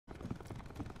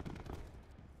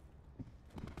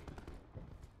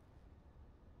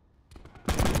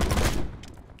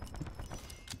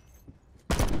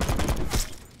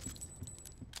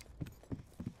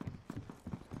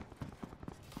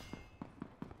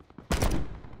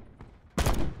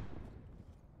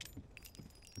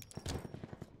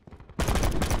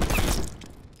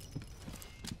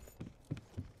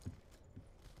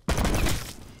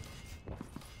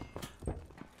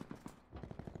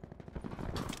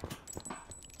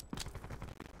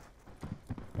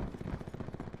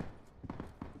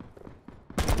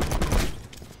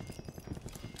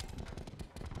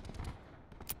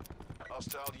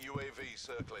UAV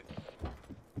circling.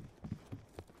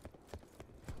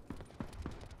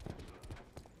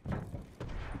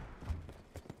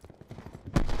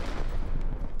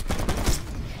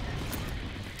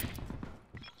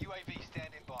 UAV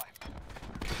standing by.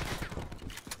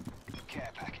 Care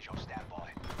package on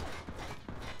standby.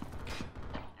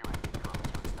 UAV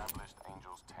close established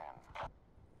Angels 10.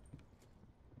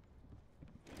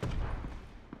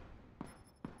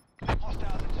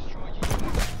 Hostiles have destroyed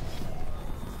UAV.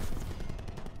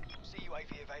 See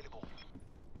UAV available.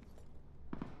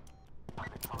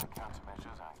 Electronic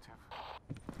countermeasures active.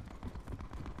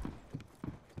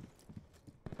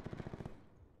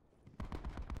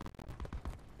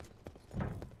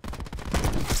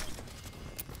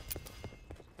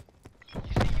 You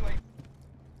see UAV.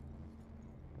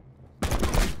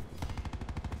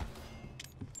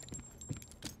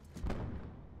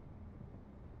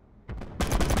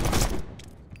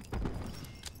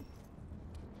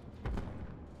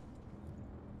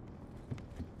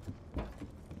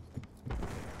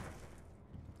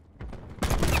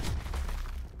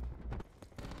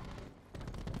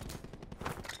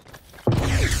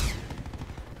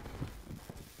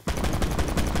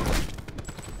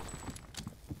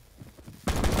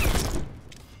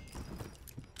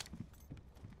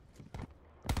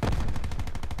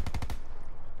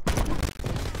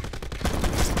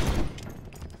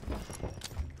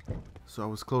 So I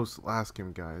was close last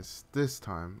game, guys. This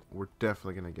time, we're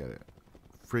definitely gonna get it.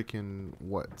 Freaking,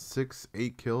 what, 6,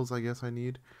 8 kills I guess I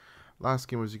need? Last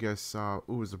game, as you guys saw, it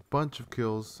was a bunch of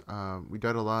kills. We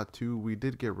died a lot too. We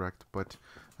did get wrecked, but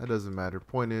that doesn't matter.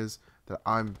 Point is that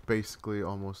I'm basically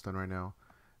almost done right now.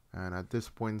 And at this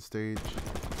point in stage,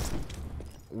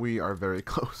 we are very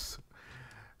close.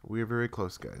 We are very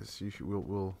close, guys.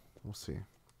 We'll see.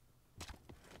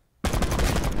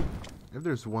 If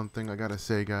there's one thing I gotta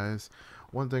say, guys,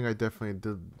 one thing I definitely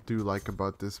do like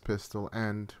about this pistol,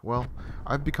 and, well,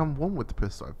 I've become one with the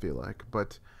pistol, I feel like,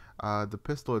 but the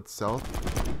pistol itself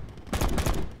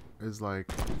is like,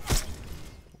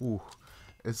 ooh,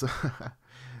 it's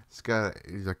got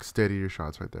like steadier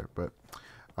shots right there, but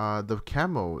the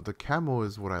camo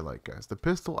is what I like, guys. The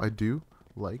pistol I do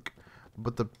like,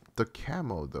 but the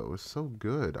camo though is so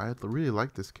good. I really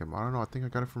like this camo. I don't know, I think I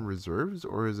got it from reserves,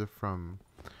 or is it from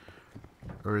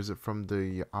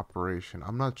the operation?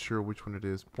 I'm not sure which one it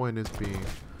is. Point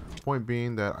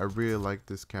being that I really like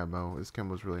this camo. This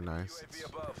camo is really nice.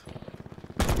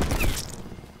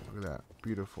 Look at that,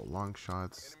 beautiful long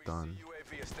shots done.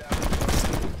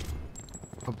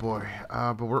 Oh boy,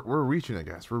 but we're reaching it,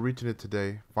 guys. We're reaching it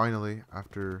today. Finally,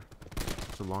 after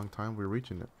such a long time, we're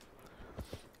reaching it.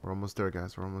 We're almost there,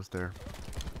 guys. We're almost there.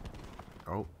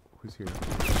 Oh, who's here?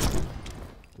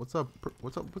 What's up?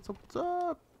 What's up? What's up? What's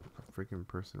up? A freaking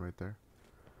person right there.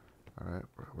 All right,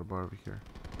 we're about over here.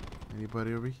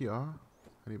 Anybody over here?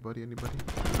 Anybody? Anybody?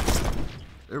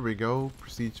 There we go.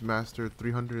 Prestige Master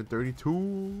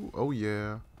 332. Oh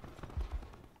yeah.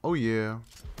 Oh yeah.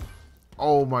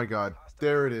 Oh my God.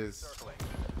 There it is.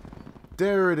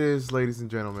 There it is, ladies and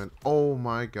gentlemen. Oh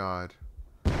my God.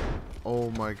 Oh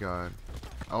my God.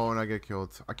 Oh, and I get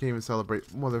killed. I can't even celebrate,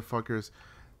 motherfuckers.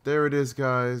 There it is,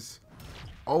 guys.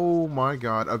 Oh my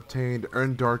God. Obtained.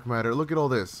 Earned dark matter. Look at all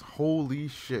this. Holy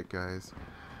shit, guys.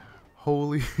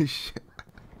 Holy shit.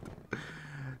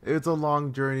 It's a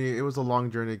long journey. It was a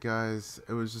long journey, guys.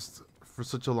 It was just for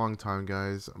such a long time,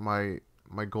 guys. My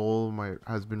goal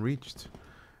has been reached.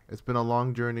 It's been a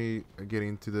long journey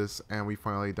getting to this, and we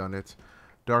finally done it.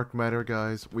 Dark matter,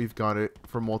 guys. We've got it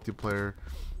for multiplayer.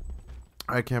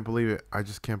 I can't believe it. I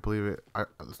just can't believe it.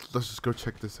 Let's just go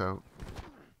check this out.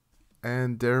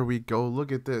 And there we go.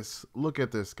 Look at this. Look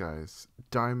at this, guys.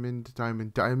 Diamond,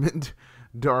 diamond, diamond.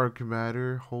 Dark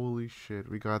matter. Holy shit.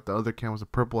 We got the other cam was a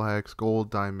purple hex, gold,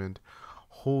 diamond.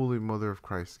 Holy mother of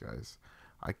Christ, guys.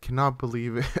 I cannot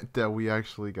believe it that we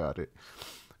actually got it.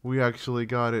 We actually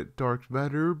got it. Dark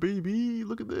matter, baby.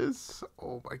 Look at this.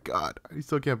 Oh my God. I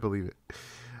still can't believe it.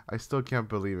 I still can't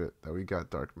believe it that we got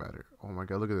dark matter. Oh my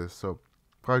God. Look at this. So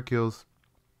 5 kills,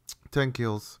 10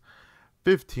 kills,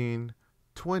 15,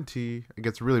 20. It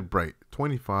gets really bright.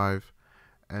 25.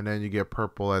 And then you get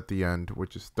purple at the end,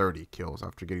 which is 30 kills.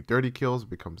 After getting 30 kills, it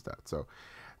becomes that. So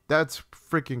that's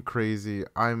freaking crazy.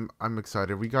 I'm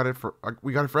excited. We got it for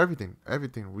everything.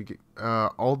 Everything. We get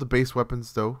all the base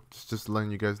weapons though. Just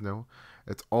letting you guys know.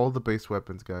 It's all the base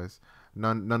weapons, guys.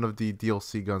 None of the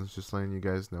DLC guns, just letting you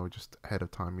guys know just ahead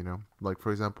of time, you know. Like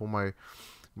for example,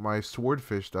 my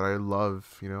swordfish that I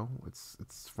love, you know, it's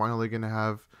finally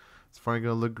gonna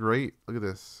look great. Look at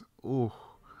this. Ooh.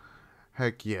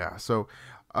 Heck yeah. So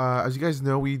As you guys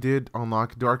know, we did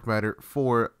unlock dark matter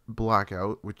for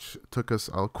blackout, which took us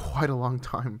quite a long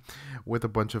time with a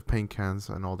bunch of paint cans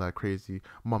and all that crazy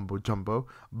mumbo jumbo.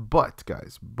 But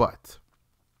guys,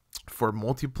 for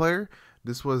multiplayer,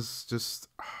 this was just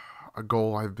a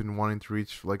goal I've been wanting to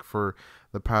reach, like for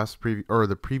the past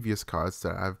the previous CODs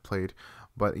that I've played,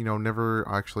 but never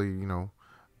actually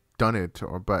done it,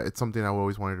 but it's something I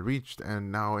always wanted to reach.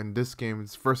 And now in this game,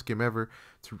 it's the first game ever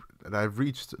that I've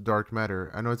reached dark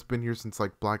matter. I know it's been here since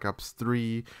like Black Ops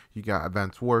 3. You got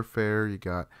Advanced Warfare, you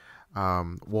got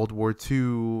World War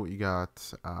 2, you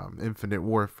got Infinite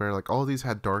Warfare. Like all of these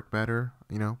had dark matter,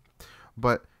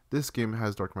 but this game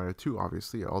has dark matter too.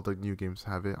 Obviously all the new games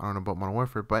have it. I don't know about Modern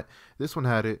Warfare, but this one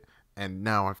had it, and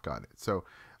now I've got it. So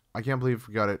I can't believe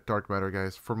we got it, dark matter,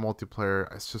 guys, for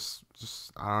multiplayer. It's just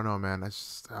I don't know, man.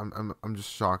 I'm just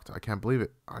shocked. I can't believe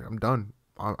it. I'm done.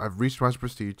 I've reached master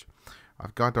prestige.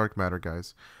 I've got dark matter,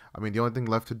 guys. I mean, the only thing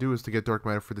left to do is to get dark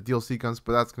matter for the DLC guns,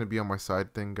 but that's gonna be on my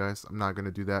side thing, guys. I'm not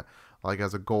gonna do that like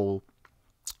as a goal.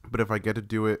 But if I get to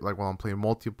do it like while I'm playing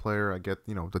multiplayer, I get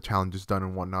the challenges done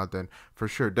and whatnot, then for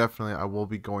sure, definitely I will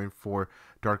be going for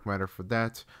dark matter for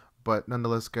that. But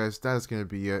nonetheless, guys, that is going to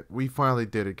be it. We finally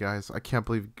did it, guys. I can't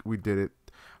believe we did it.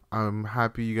 I'm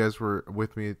happy you guys were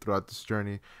with me throughout this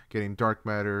journey, getting dark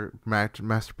matter, master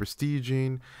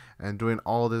prestiging, and doing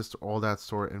all that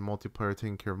sort in multiplayer,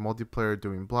 taking care of multiplayer,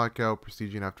 doing blackout,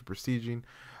 prestiging after prestiging,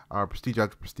 prestige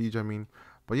after prestige, I mean.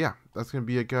 But yeah, that's going to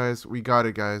be it, guys. We got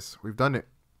it, guys. We've done it.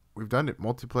 We've done it.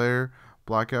 Multiplayer,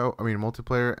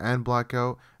 multiplayer and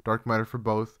blackout, dark matter for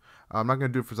both. I'm not gonna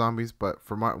do it for zombies, but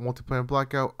for my multiplayer and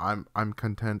blackout, I'm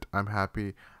content. I'm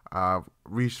happy.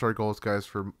 Reached our goals, guys,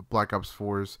 for Black Ops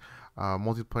 4's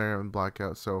multiplayer and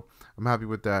blackout. So I'm happy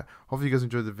with that. Hopefully you guys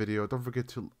enjoyed the video. Don't forget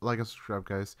to like and subscribe,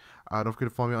 guys. Don't forget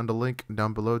to follow me on the link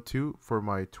down below too for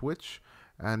my Twitch.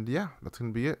 And yeah, that's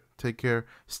gonna be it. Take care.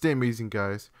 Stay amazing,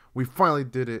 guys. We finally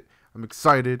did it. I'm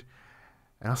excited,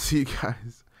 and I'll see you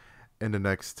guys in the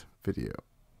next video.